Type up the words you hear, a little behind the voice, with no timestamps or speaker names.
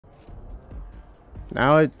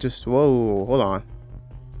Now it just, whoa, hold on.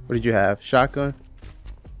 What did you have? Shotgun?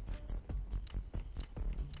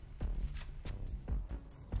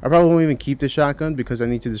 I probably won't even keep the shotgun because I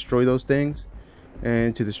need to destroy those things.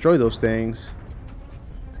 And to destroy those things,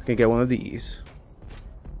 I can get one of these.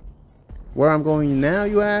 Where I'm going now,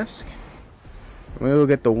 you ask? I'm gonna go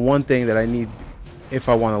get the one thing that I need if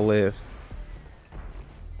I want to live.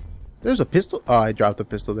 There's a pistol. Oh, I dropped the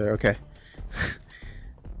pistol there. Okay.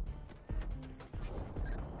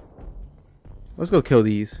 Let's go kill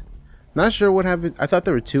these. Not sure what happened. I thought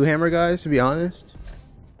there were two hammer guys, to be honest.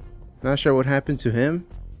 Not sure what happened to him.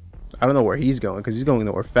 I don't know where he's going because he's going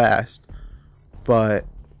nowhere fast. But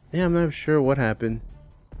yeah, I'm not sure what happened.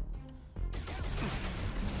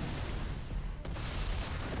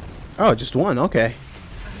 Oh, just one. Okay.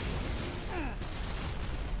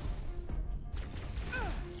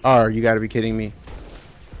 Oh, you gotta be kidding me.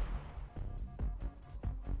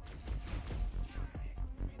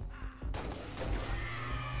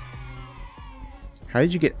 How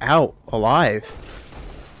did you get out alive?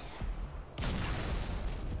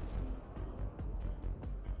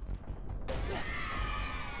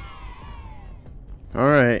 All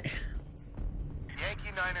right.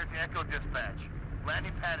 Yankee Niner to Echo Dispatch.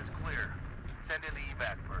 Landing pad is clear. Send in the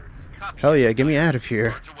evac birds. Copy. Hell yeah, get me out of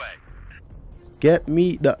here. Birds away. Get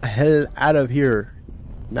me the hell out of here.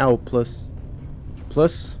 Now, plus,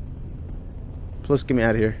 get me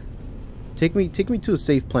out of here. Take me to a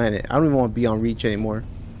safe planet. I don't even want to be on Reach anymore.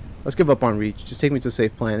 Let's give up on Reach. Just take me to a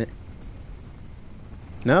safe planet.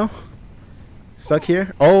 No? Stuck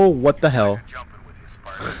here? Oh, what the hell? Jumping with you,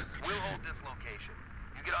 Spartan. We'll hold this location.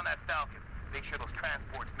 You get on that Falcon. Make sure those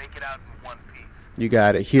transports make it out in one piece. You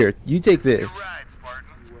got it. Here, you take this. Your ride, Spartan.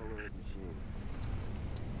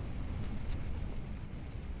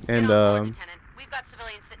 And Lieutenant. We've got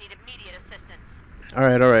civilians that need immediate assistance. all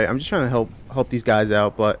right. I'm just trying to help these guys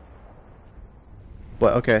out, but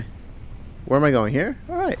okay. Where am I going? Here?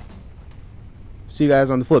 All right. See you guys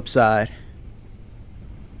on the flip side.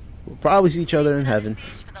 We'll probably see each other in heaven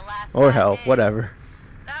or hell, whatever.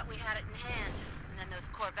 Thought we had it in hand, and then those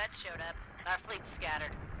corvettes showed up. Our fleet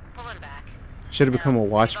scattered. Pulling back. Should have become a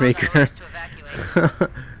watchmaker.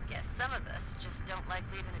 Guess some of us just don't like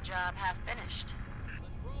leaving a job half finished.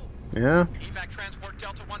 Yeah. Evac transport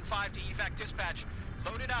Delta 1-5 to evac dispatch.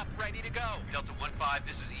 Loaded up, ready to go. Delta 1-5,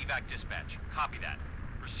 this is evac dispatch. Copy that.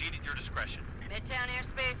 Proceed at your discretion. Midtown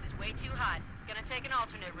airspace is way too hot. Gonna take an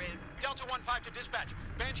alternate route. Delta 1-5 to dispatch.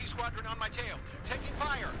 Banshee squadron on my tail. Taking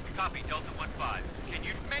fire. Copy, Delta 1-5. Can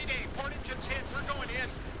you... Mayday, port engine's hit. We're going in.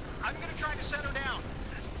 I'm gonna try to set her down.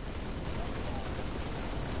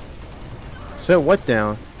 Set what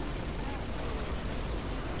down?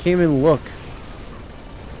 Came in, look.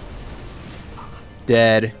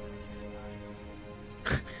 Dead.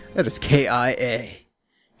 That is KIA.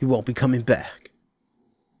 He won't be coming back.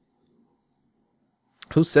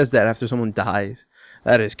 Who says that after someone dies?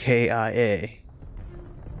 That is KIA.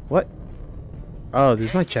 What? Oh, this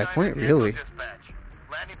is my checkpoint? Really?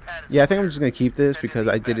 Yeah, I think I'm just going to keep this because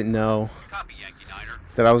I didn't know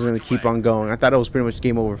that I was going to keep on going. I thought it was pretty much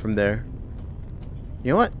game over from there.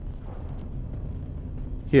 You know what?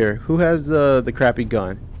 Here, who has the crappy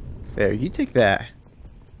gun? There, you take that.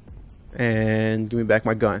 And give me back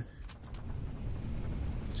my gun.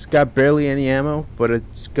 Just got barely any ammo, but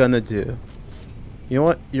it's gonna do. You know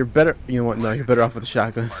what? You're better. You know what? No, you're better off with the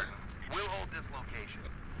shotgun. We'll hold this location.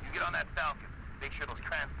 You get on that Falcon. Make sure those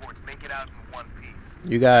transports make it out in one piece.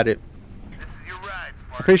 You got it. This is your ride,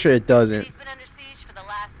 Spartan. I'm pretty sure it doesn't. City's been under siege for the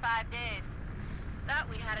last 5 days. Thought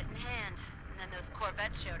we had it in hand, and then those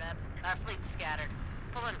corvettes showed up. Our fleet scattered.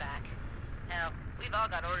 Pulling back. Hell, we've all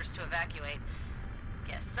got orders to evacuate.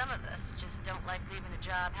 Guess some of us just don't like leaving a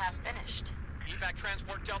job half finished. Evac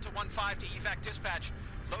transport Delta 1-5 to evac dispatch.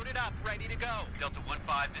 Loaded up, ready to go. Delta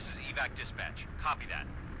 1-5, this is evac dispatch. Copy that.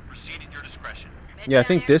 Proceed at your discretion. Yeah, I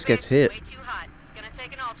think this gets hit. Way too hot. Gonna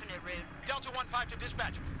take an alternate route. Delta 1-5 to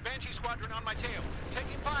dispatch. Banshee squadron on my tail.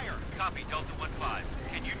 Taking fire. Copy, Delta 1-5.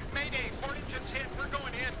 Can you... Mayday, port engine's hit. We're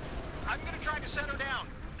going in. I'm gonna try to set her down.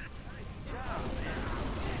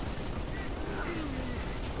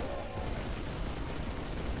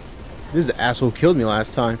 This is the asshole who killed me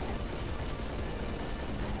last time.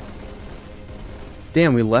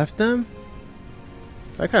 Damn, we left them?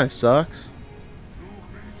 That kind of sucks.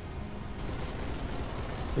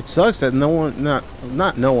 It sucks that no one, not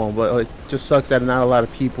no one, but it just sucks that not a lot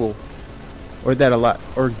of people, or that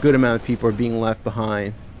a good amount of people are being left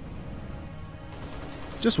behind.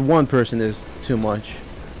 Just one person is too much.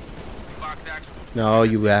 No,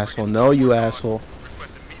 you asshole. No, you asshole.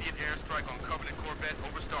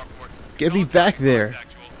 Get me back there.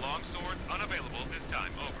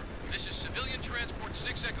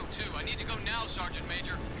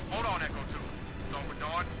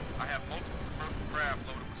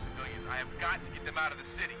 them out of the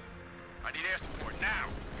city. I need air support now.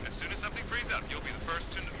 As soon as something frees up, you'll be the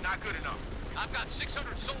first to... Not good enough. I've got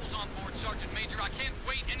 600 souls on board, Sergeant Major. I can't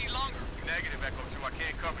wait any longer. Negative, Echo 2. I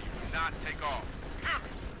can't cover you. Do not take off.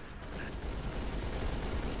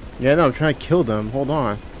 Yeah, no, I'm trying to kill them. Hold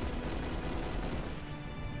on.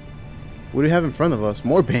 What do we have in front of us?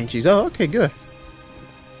 More Banshees. Oh, okay, good.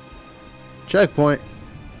 Checkpoint.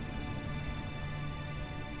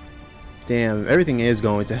 Damn, everything is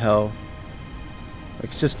going to hell.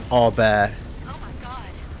 It's just all bad. Oh my god.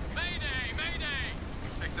 Mayday! Mayday!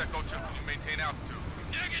 6 Echo 2. Can you maintain altitude?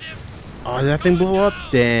 Negative! Oh, did that thing blow up?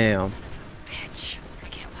 Damn. Bitch. I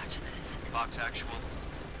can't watch this. Box actual.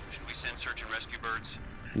 Should we send search and rescue birds?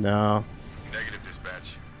 No. Negative,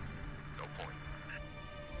 dispatch. No point.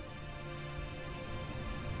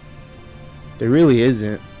 There really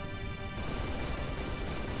isn't.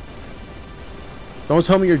 Don't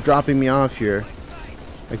tell me you're dropping me off here.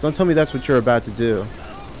 Like, don't tell me that's what you're about to do.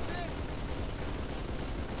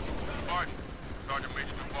 Spartan, Sergeant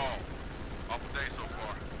Major Duval. Awful day so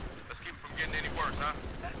far. Let's keep it from getting any worse, huh?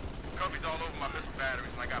 Cubbies all over my missile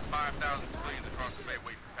batteries, and I got 5,000 civilians across the bay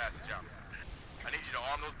waiting for passage out. I need you to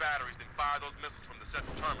arm those batteries, then fire those missiles from the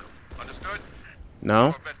central terminal. Understood?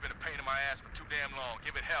 No? Corvette's been a pain in my ass for too damn long.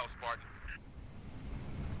 Give it hell, Spartan.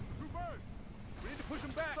 Two birds. We need to push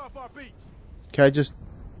them back off our beach. Can I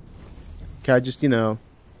just, you know,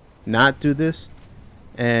 not do this?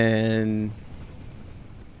 And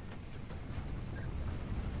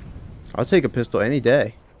I'll take a pistol any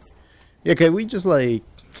day. Yeah, can we just, like,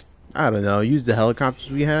 I don't know, use the helicopters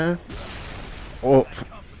we have? Oh,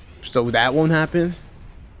 so that won't happen?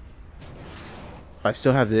 I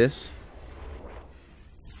still have this.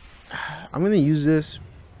 I'm gonna use this,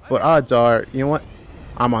 but odds are, you know what?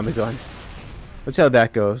 I'm on the gun. Let's see how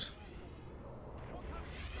that goes.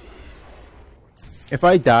 If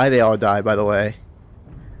I die, they all die, by the way.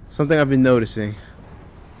 Something I've been noticing.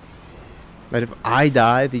 That if I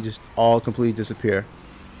die, they just all completely disappear.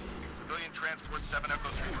 Civilian transport 7 Echo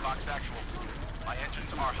 3 to Box Actual. My engines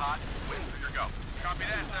are hot. Waiting for your go. Copy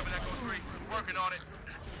that, 7 Echo 3. Working on it.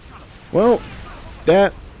 Well,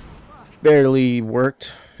 that barely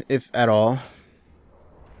worked, if at all.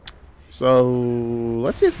 So,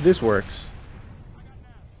 let's see if this works.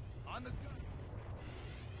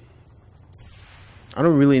 I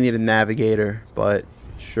don't really need a navigator, but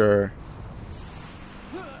sure.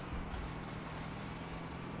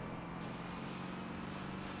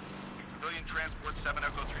 Civilian transport 7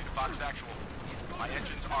 Echo 3 to Box Actual. My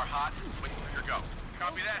engines are hot. Waiting for your go.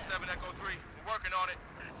 Copy that, 7 Echo 3. We're working on it.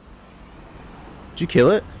 Did you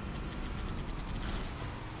kill it?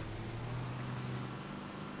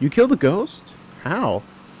 You killed the ghost? How?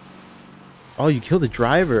 Oh, you killed the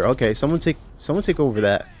driver. Okay, someone take over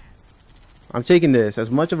that. I'm taking this.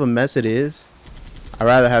 As much of a mess it is, I'd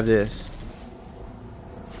rather have this.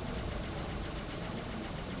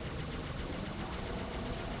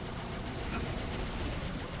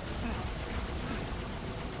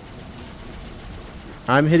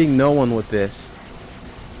 I'm hitting no one with this.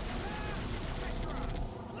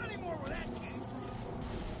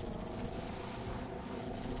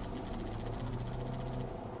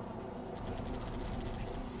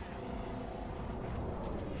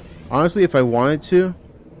 Honestly, if I wanted to,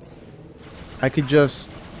 I could just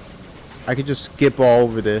skip all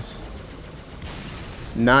over this.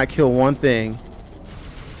 Not kill one thing.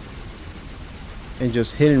 And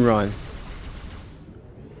just hit and run.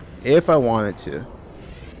 If I wanted to.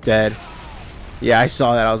 Dead. Yeah, I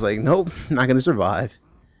saw that. I was like, nope, not gonna survive.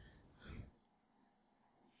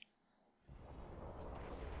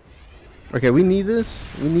 Okay, we need this.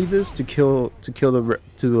 We need this to kill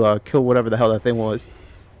whatever the hell that thing was.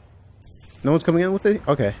 No one's coming in with it?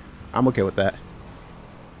 Okay. I'm okay with that.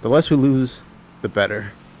 The less we lose, the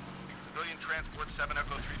better. Civilian transport 7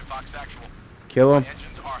 Echo 3 to Box Actual. Kill him. My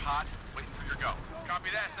engines are hot. Waiting for your go. Copy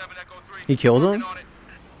that, 7 Echo 3. He killed him? Working on it.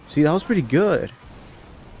 See, that was pretty good.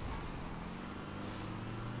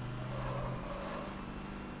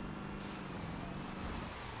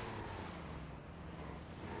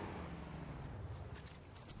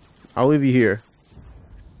 I'll leave you here.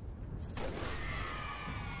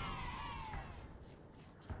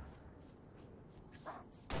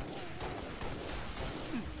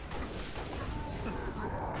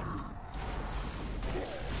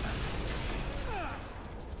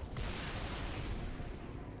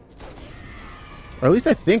 Or at least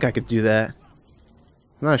I think I could do that. I'm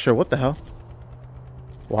not sure. What the hell?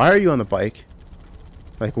 Why are you on the bike?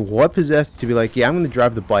 Like, what possessed you to be like, yeah, I'm going to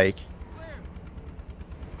drive the bike?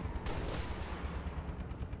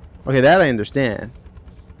 Okay, that I understand.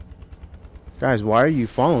 Guys, why are you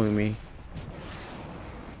following me?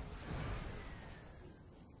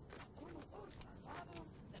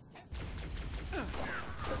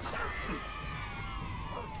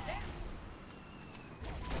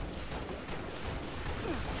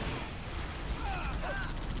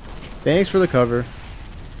 Thanks for the cover.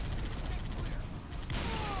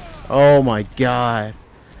 Oh my god.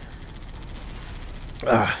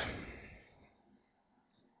 Ah.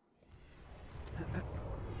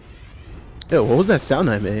 Yo, what was that sound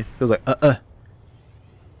I made? It was like,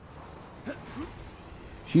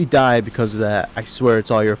 If you die because of that, I swear it's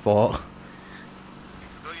all your fault.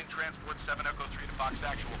 Civilian transport 7 Echo 3 to Fox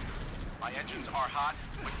Actual. My engines are hot.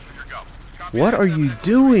 Wait for your go. What are you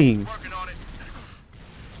doing? Working on it.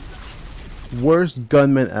 Worst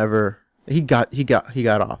gunman ever. He got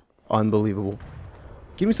off. Unbelievable.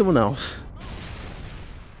 Give me someone else.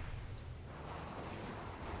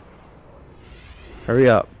 Hurry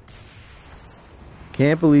up.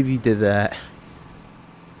 Can't believe he did that.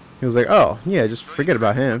 He was like, oh, yeah, just forget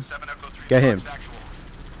about him. Get him.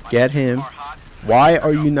 Get him. Why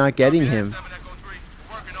are you not getting him?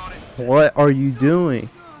 What are you doing?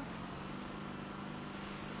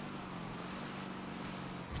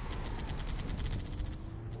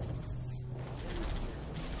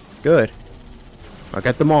 Good. I'll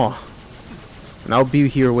get them all. And I'll be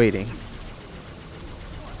here waiting.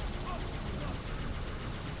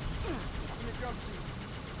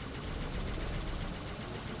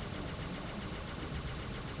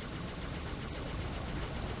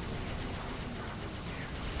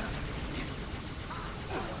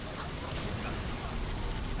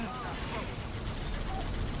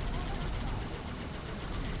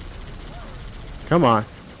 Come on.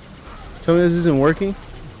 Tell me this isn't working.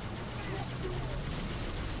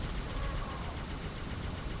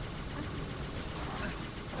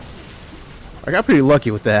 I got pretty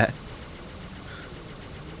lucky with that.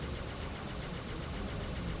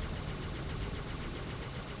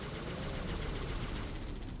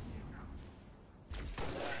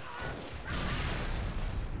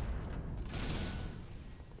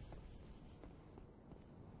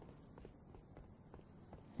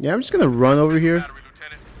 Yeah, I'm just gonna run over here. Battery,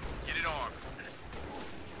 Lieutenant. Get it armed.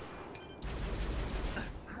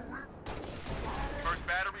 First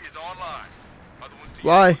battery is online. Other ones to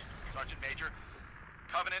Fly. you. Sergeant Major.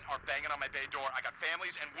 Covenant are banging on my bay door. I got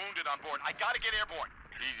families and wounded on board. I gotta get airborne.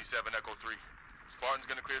 Easy, 7 Echo 3. Spartan's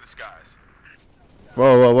gonna clear the skies.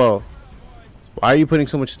 Whoa, whoa, whoa. Why are you putting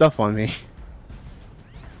so much stuff on me?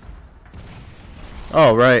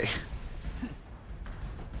 Oh, right.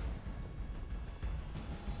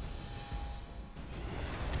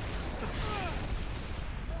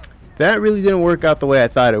 That really didn't work out the way I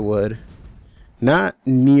thought it would. Not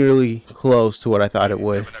nearly close to what I thought it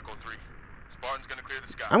would. 7 Echo 3. Spartan's gonna clear the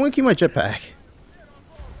skies. I'm gonna keep my jetpack.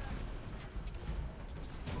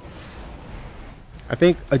 I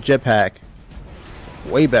think a jetpack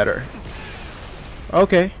way better.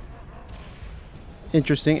 Okay.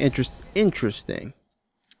 Interesting. But Easy,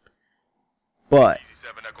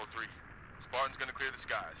 7 Echo 3. Spartan's gonna clear the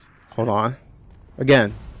skies. hold on.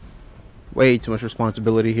 Again, way too much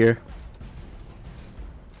responsibility here.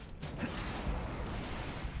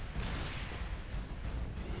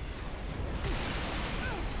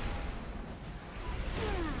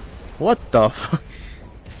 What the f-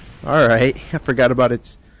 Alright, I forgot about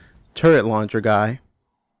its turret launcher guy.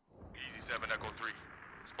 Easy, 7 Echo 3.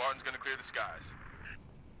 Spartan's gonna clear the skies.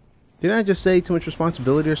 Didn't I just say too much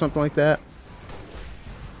responsibility or something like that?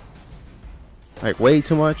 Like way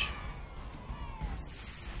too much?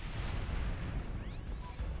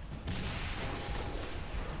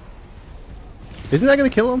 Isn't that gonna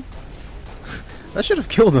kill him? That should have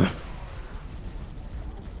killed him.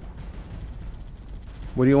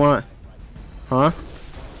 What do you want? Huh?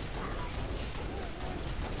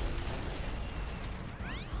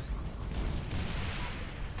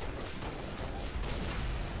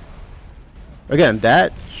 Again,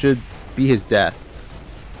 that should be his death.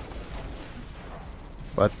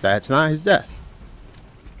 But that's not his death.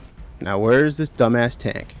 Now where's this dumbass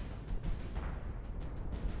tank?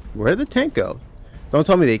 Where did the tank go? Don't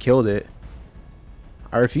tell me they killed it.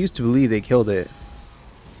 I refuse to believe they killed it.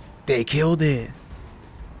 They killed it.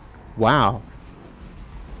 Wow.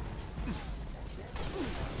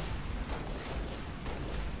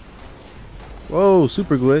 Whoa,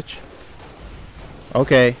 super glitch.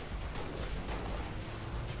 Okay.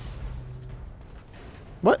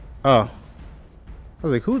 What? Oh. I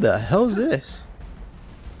was like, who the hell is this?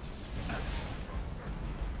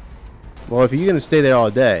 Well, if you're gonna stay there all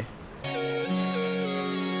day.